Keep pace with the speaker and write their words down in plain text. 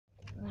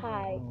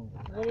Hi,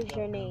 what is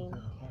your name?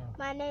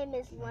 My name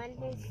is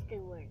London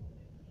Stewart.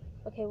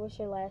 Okay, what's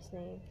your last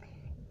name?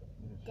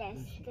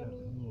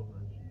 Destiny.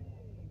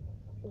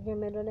 Your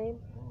middle name?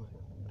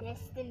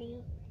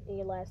 Destiny And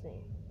your last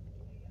name?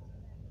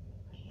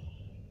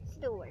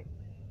 Stewart.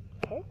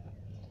 Okay.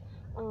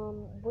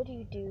 What do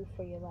you do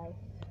for your life?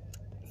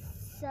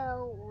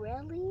 So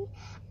really,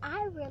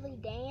 I really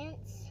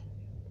dance.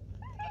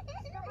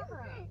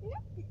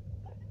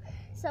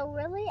 So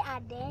really, I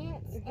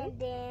dance, and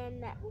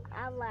then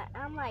I'm gonna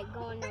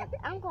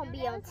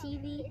be on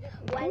TV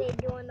while they're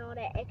doing all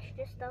that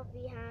extra stuff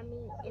behind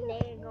me, and they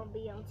ain't gonna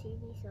be on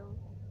TV. So,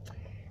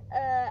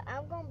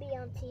 I'm gonna be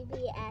on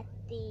TV at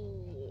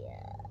the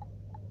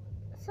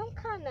some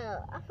kind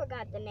of, I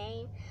forgot the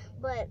name,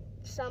 but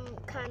some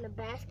kind of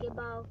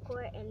basketball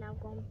court, and I'm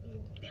gonna be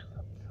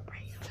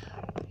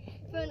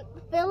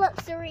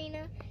Phillips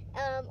Arena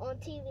on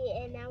TV,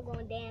 and I'm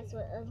gonna dance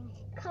with a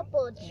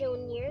couple of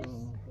juniors,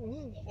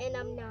 and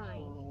I'm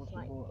 9.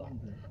 Like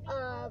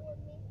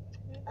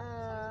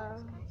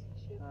that.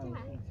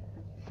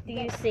 Do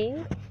you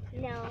sing?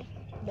 No,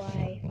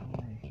 Why?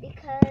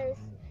 because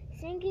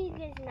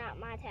singing is not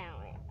my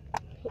talent.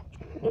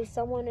 Is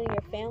someone in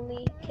your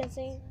family can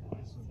sing?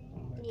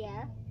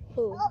 Yeah.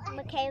 Who?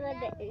 Mikayla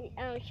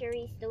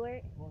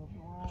Stewart.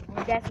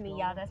 That's me,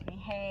 y'all. That's me.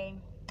 Hey.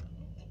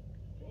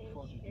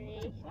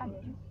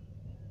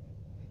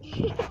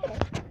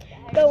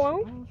 Go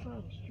on.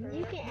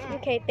 You can ask.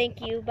 Okay, thank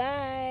you.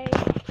 Bye.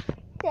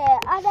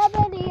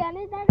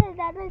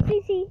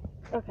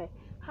 Okay.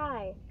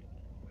 Hi.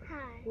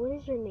 Hi, What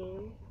is your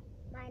name?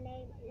 my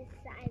name is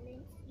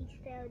Silence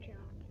Estelle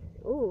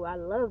Jones. Ooh, I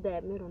love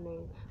that middle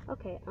name.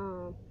 Okay.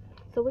 So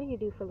what do you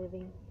do for a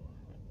living?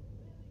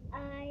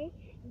 I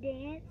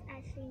dance,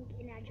 I sing,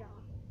 and I draw.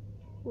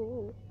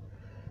 Ooh.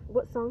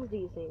 What songs do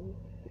you sing?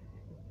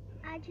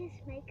 I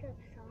just make up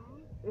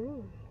songs.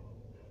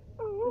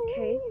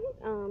 Okay.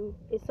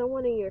 Is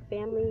someone in your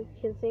family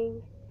can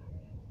sing?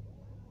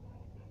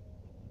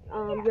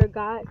 Your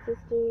god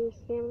sister's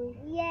family?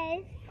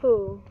 Yes,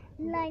 Who?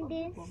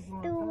 London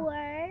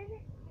Stewart.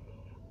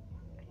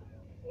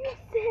 You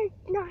said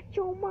not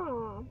your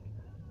mom.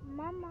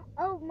 Mama.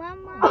 Oh,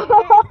 Mama.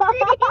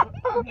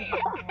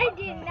 I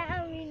did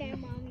not mean that,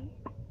 Mommy.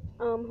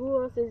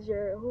 Who else is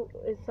who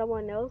is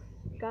someone else?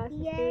 God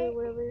sister, Yes.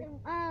 whatever.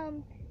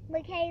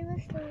 Mikayla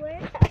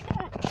Stewart.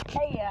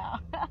 Yeah.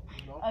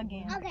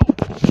 Again. Okay,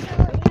 so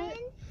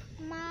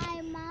in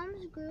my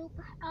mom's group,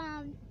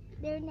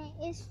 their name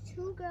is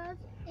 2 girls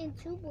and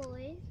 2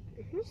 boys.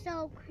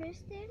 So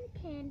Kristen,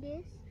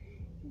 Candace,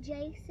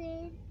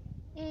 Jason,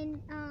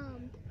 and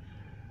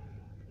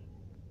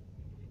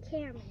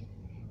Cameron.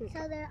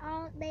 So they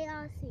all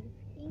sing.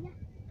 Yeah.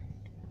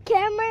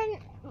 Cameron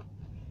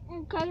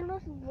and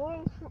Kayla's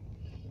voice.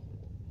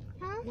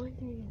 Huh?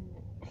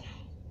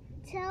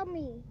 Tell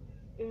me.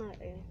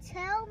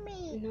 Tell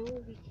me. No.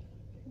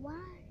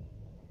 Why?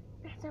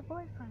 That's her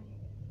boyfriend.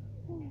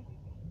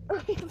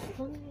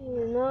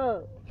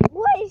 No.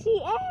 What?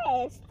 She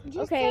asked. Just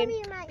Okay, tell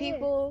me in my ear.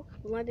 people,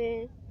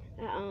 London,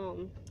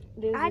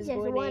 there's I this just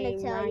boy wanna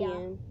named tell Ryan.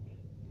 y'all.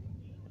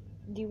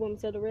 Do you want me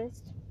to tell the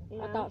rest?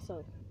 No. I thought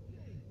so.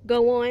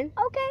 Go on. Okay,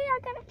 I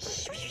gotta.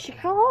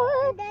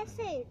 That's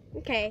it.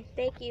 Okay,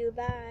 thank you.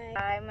 Bye.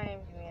 Hi, my name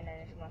is Amanda.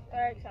 This is my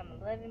start. I'm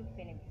 11,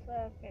 finna be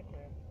 12,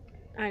 February.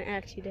 I didn't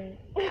ask you that.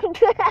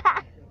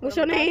 What's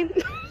your name?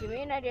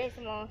 Jamina J.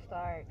 Simone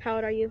Stark. How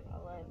old are you?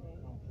 11.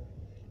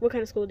 What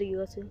kind of school do you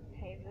go to?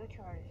 Hayesville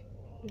Charter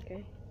School.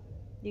 Okay.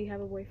 Do you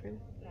have a boyfriend?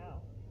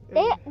 No.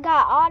 They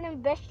got all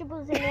them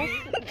vegetables in there.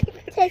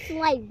 Tastes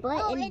like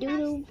butt and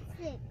doodle.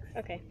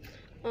 Okay.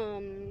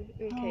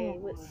 Okay,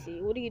 let's see.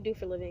 What do you do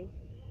for a living?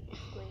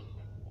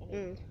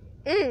 I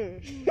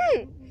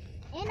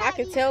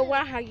can tell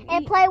how you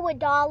And eat. play with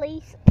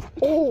dollies.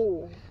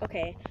 Ooh.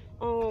 Okay.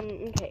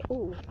 Okay.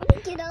 Ooh.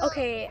 Get up.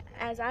 Okay.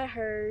 As I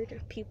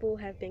heard, people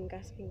have been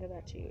gossiping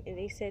about you, and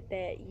they said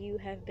that you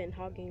have been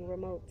hogging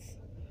remotes.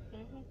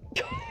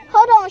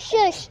 Hold on,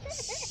 shush.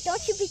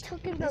 Don't you be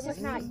talking about This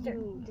is my not sister.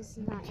 you. This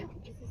is not.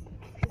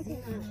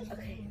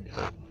 Okay.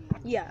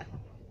 Yeah.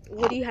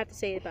 What do you have to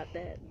say about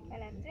that?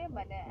 And I said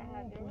about that, I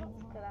have the remote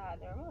because I have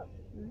the remote.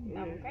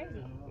 I'm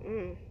crazy.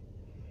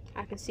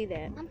 I can see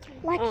that.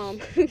 Like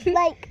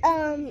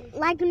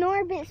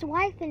Norbit's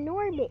wife and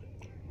Norbit.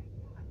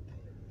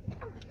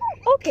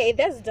 Okay,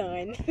 that's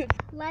done.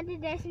 London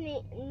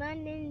Destiny,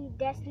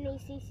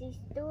 Sysy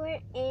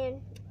Stewart,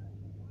 and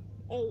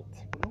 8.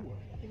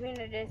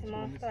 Jamina J.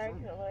 Simone Stark,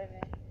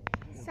 11.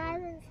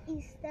 Silence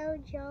Estelle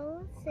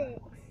Jones, 6.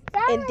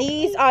 And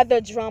these are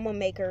the drama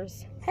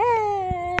makers. Hey.